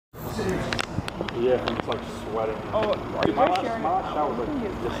Yeah, I'm just like sweating. Oh, dude, my last shower was like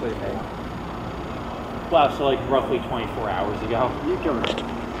yesterday morning. Wow, so like roughly 24 hours ago. You give it.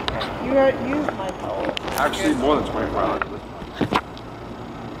 You used my towel. Actually, more than 24 hours.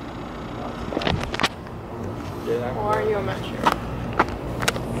 Or are you? I'm not sure.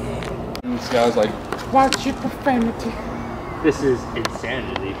 And this guy's like, watch your profanity. This is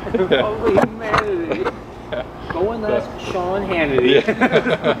insanity. Holy humanity. Go and ask Sean Hannity.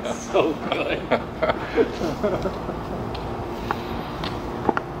 Yeah. So good.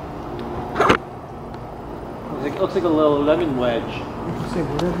 It looks like a little lemon wedge. You can say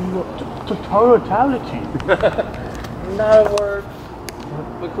whatever you want. Totality. Not a word,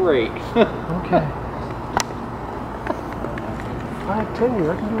 but great. Okay. I tell you,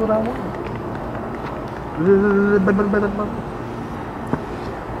 I can do what I want.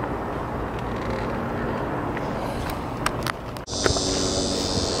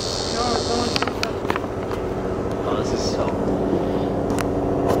 Oh, this is so.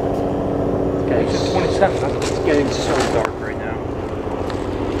 It's 27. It's getting so dark right now.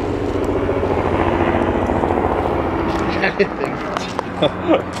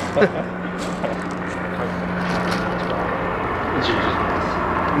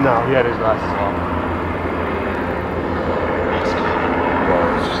 No, he had his glasses on.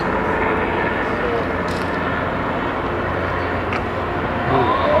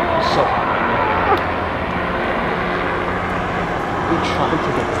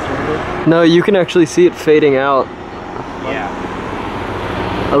 No, you can actually see it fading out. Yeah.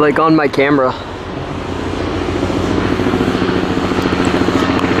 Like on my camera.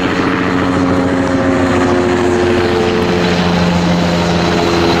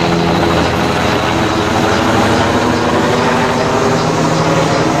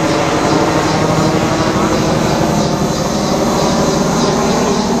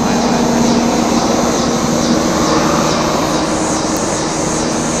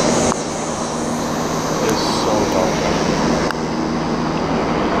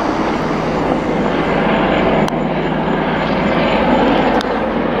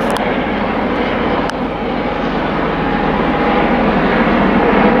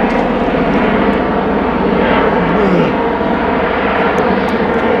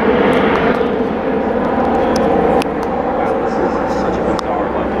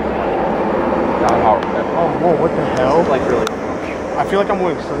 Whoa, what the hell? Like really. I feel like I'm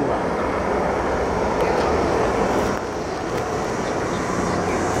wearing sunglasses.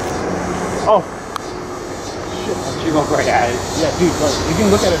 Oh. Shit. You go right at it. Yeah, dude, like, you can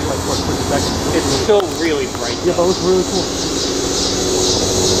look at it like for a quick second. It's still really bright. Yeah, but it looks really cool.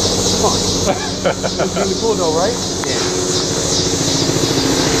 Fuck. It's really cool though, right? Yeah.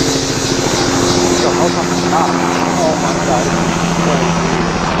 Yo, how about the stop? Oh my god.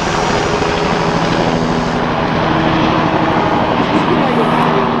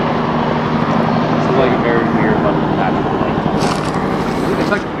 It's like a very weird level of natural light.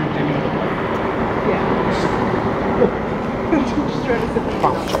 It's like you're digging in the light. Yeah. Just trying to sit there. Oh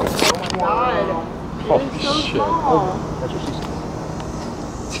my god. Holy It's so shit. small. That's what she said.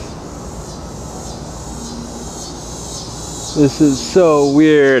 This is so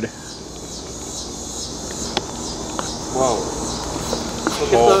weird. Whoa.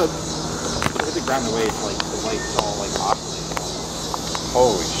 Look at the ground, the way it's like, the light's all like oscillating.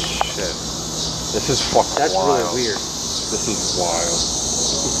 Holy shit. This is fucking That's wild. really weird. This is wild.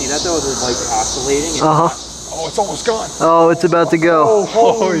 You see that though? The light's oscillating. And Oh, it's almost gone. Oh, it's about to go. Oh,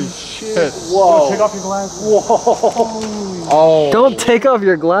 holy shit. Whoa. Take off your glasses. Whoa. Oh. Don't take off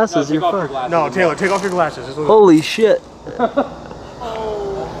your glasses, No, you're take off your fucked. glasses. No, Taylor, take off your glasses. This Holy shit.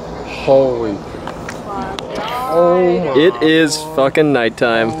 Holy. Oh my. It is fucking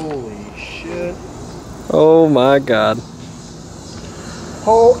nighttime. Holy shit. Oh my god.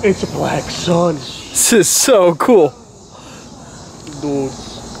 Oh, it's a black sun. This is so cool. Dude,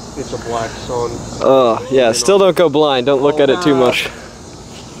 it's a black sun. Yeah, still don't go blind. Don't look at it too much.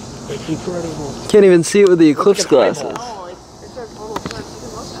 It's incredible. Can't even see it with the Eclipse glasses. Oh, it's a total flip. You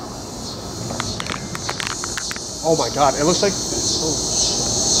can look that way. Oh my god, it looks like...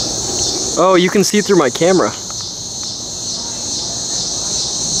 Oh, you can see through my camera.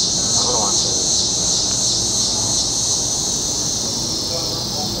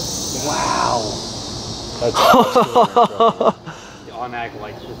 Wow. That's The automatic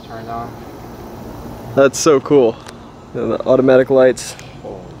lights just turned on. That's so cool. The automatic lights.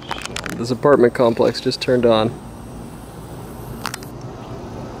 Holy shit. This apartment complex just turned on.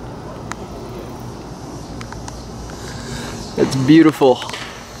 It's beautiful. Wow.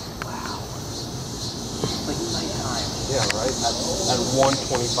 It's like nighttime. Yeah, right? That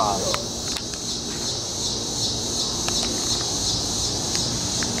 125.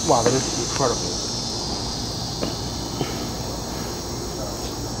 Wow, that is incredible.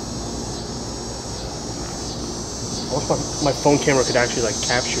 I wish my phone camera could actually like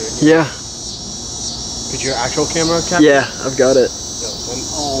capture it. Yeah. Could your actual camera capture? Yeah, I've got it.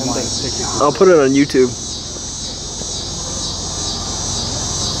 Oh my I'll put it on YouTube.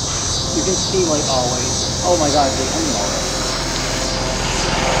 You can see like always. Oh my god, the end already.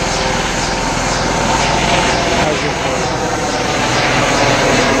 How's your phone?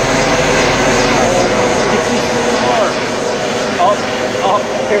 Oh,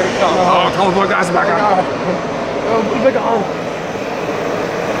 here it comes. Oh, come on, guys, back on. Oh, back on.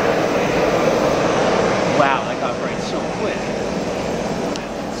 Wow, that got right so quick.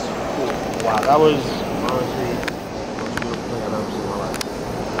 Wow, that was honestly the most beautiful thing I've ever seen in my life.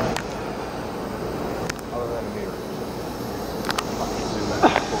 Other than a mirror.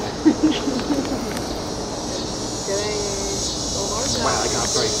 Getting so large now. Wow, that got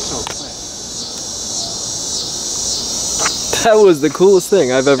right so quick. That was the coolest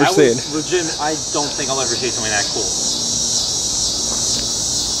thing I've ever seen. That was legit. I don't think I'll ever see something that cool.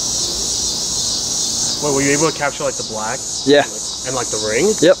 Wait, were you able to capture like the black? Yeah. And like the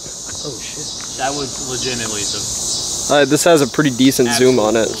ring? Yep. Oh shit. That was legitimately the This has a pretty decent zoom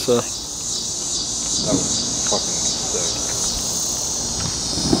on it, so. absolute coolest That was fucking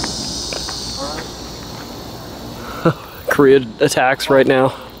sick. Korea attacks right now.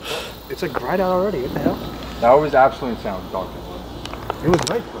 It's like right out already. What the hell? That was absolutely insane. Doctor. It was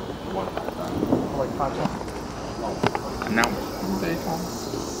nice, bro. One time. Like 5 seconds. Now.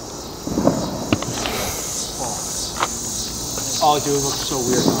 Oh, dude, it looks so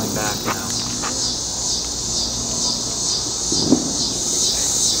weird going back now.